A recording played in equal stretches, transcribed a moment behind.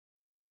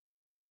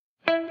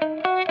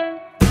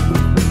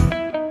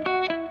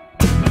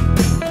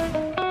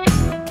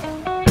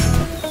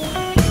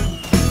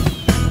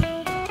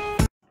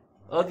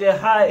Okay,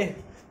 hi,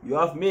 you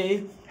have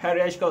me,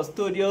 Harry Ashcott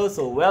Studio.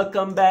 So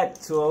welcome back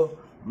to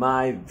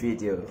my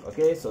video.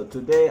 Okay, so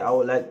today I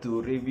would like to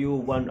review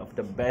one of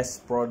the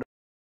best product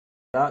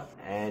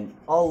and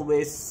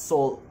always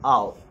sold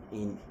out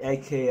in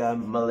IKEA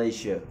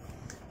Malaysia.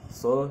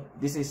 So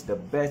this is the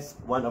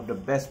best, one of the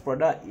best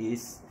product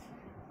is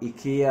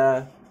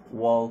IKEA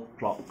wall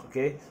clock.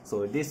 Okay,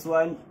 so this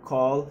one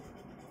called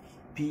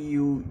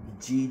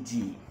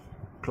PUGG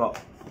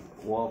clock,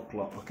 wall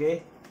clock.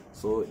 Okay,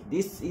 so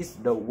this is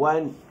the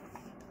one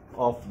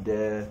of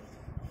the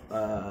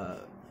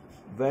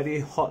very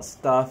hot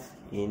stuff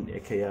in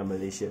IKEA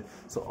Malaysia,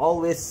 so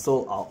always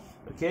sold out.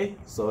 Okay,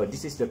 so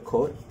this is the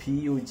code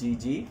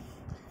PUGG.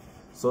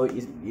 So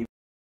if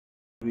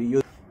we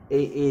use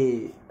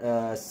AA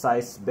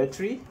size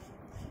battery,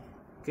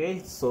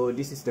 okay, so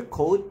this is the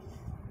code,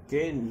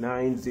 okay,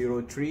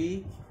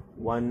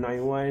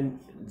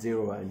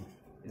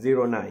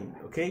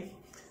 903-191-0109. okay,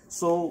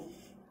 so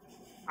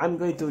I'm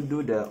going to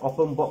do the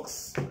open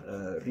box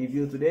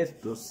review today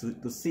to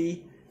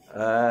see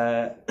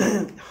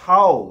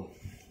how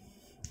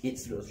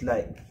it looks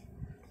like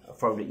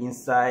from the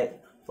inside,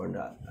 from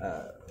the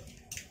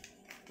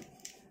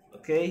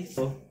okay,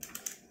 so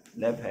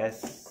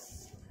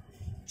let's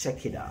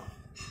check it out.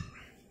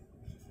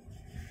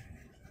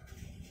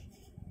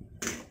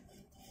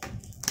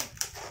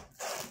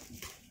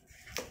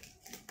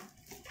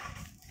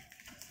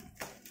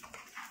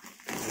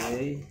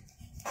 Okay,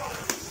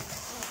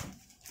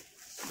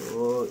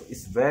 so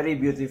it's very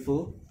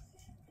beautiful.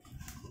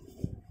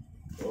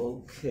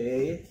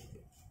 Okay,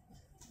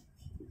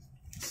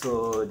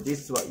 so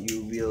this is what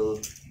you will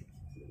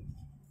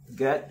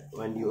get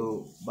when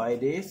you buy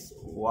this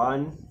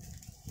one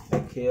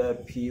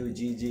IKEA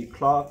PUGG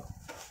clock,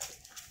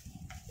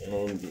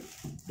 and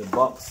the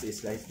box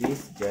is like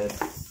this,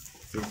 just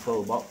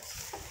simple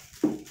box.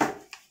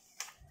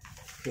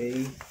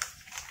 Okay,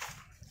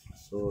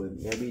 so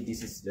maybe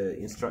this is the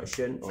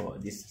instruction, or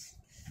this,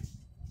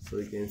 so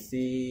you can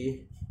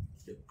see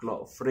the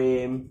clock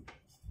frame.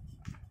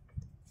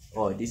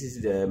 Oh, this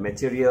is the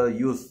material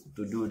used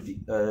to do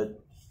the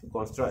to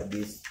construct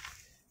this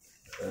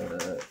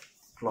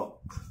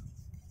clock.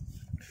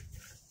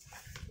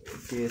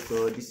 Okay,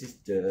 so this is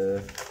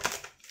the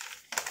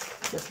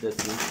just the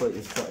simple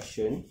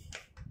instruction.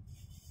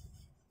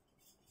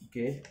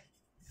 Okay,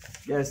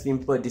 just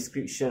simple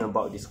description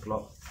about this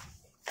clock,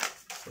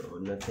 so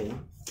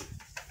nothing.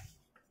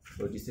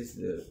 So this is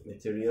the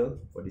material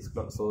for this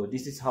clock. So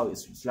this is how it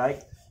looks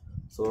like.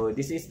 So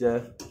this is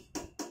the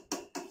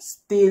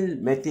steel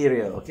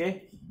material.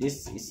 Okay,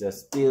 this is a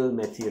steel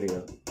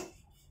material.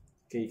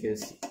 Okay, you can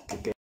see,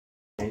 okay,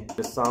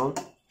 the sound.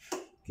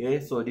 Okay,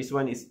 so this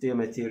one is steel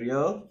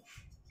material.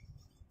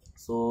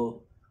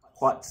 So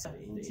quartz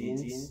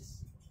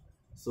engines.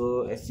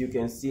 So as you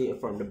can see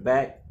from the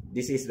back,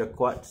 this is the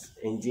quartz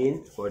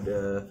engine for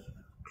the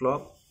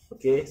clock.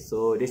 Okay,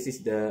 so this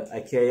is the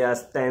IKEA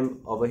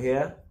stamp over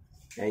here,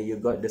 and you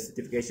got the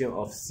certification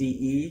of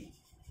CE.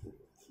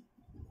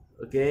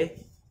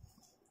 Okay,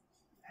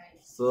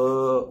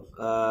 so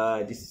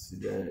this is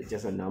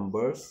just the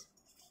numbers.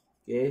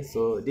 Okay,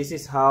 so this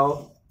is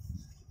how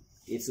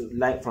it's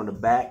like from the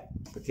back.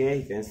 Okay,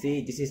 you can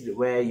see this is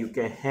where you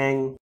can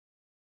hang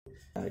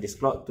this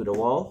clock to the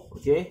wall.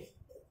 Okay,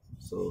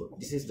 so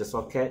this is the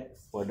socket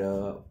for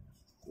the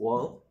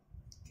wall.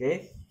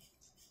 Okay,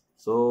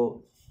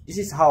 so this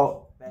is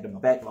how the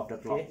back of the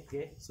clock.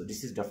 Okay, so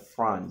this is the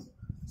front.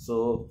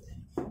 So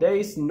there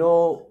is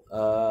no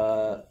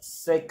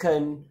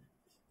second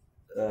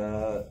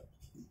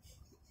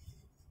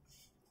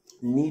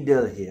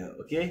needle here.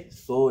 Okay,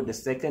 so the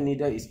second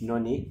needle is no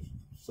need,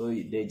 so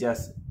they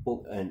just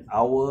put an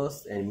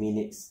hours and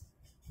minutes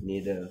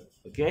needle.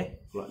 Okay,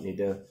 clock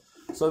needle.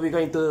 So we're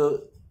going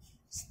to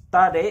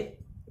start it.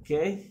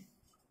 Okay,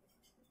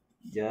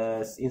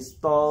 just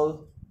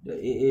install the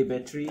AA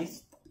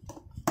batteries.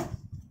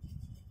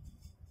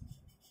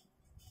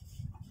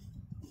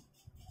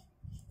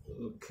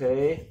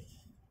 Okay,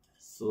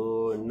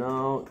 so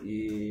now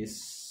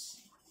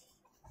is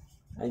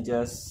I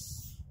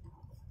just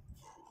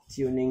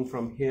tuning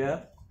from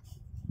here.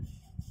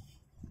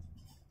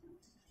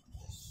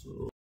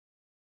 So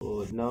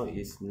now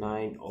is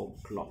 9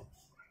 o'clock.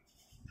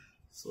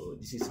 So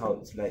this is how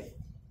it's like.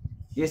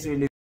 It's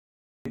really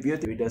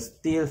beautiful with the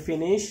steel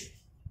finish.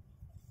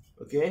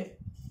 Okay,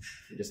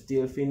 with the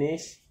steel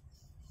finish,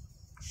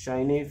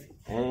 shiny,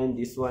 and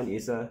this one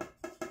is a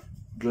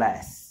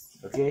glass.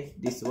 Okay,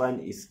 this one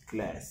is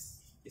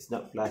glass, it's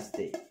not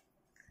plastic,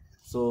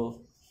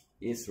 so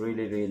it's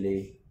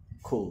really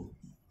cool.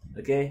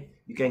 Okay,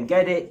 you can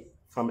get it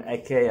from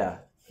IKEA.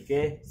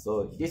 Okay,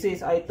 so this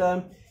is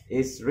item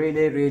is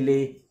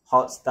really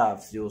hot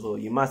stuff, so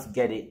you must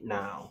get it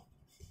now.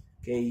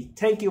 Okay,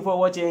 thank you for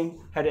watching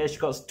Harry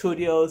Ashcott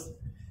Studios,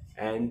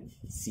 and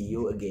see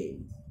you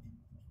again.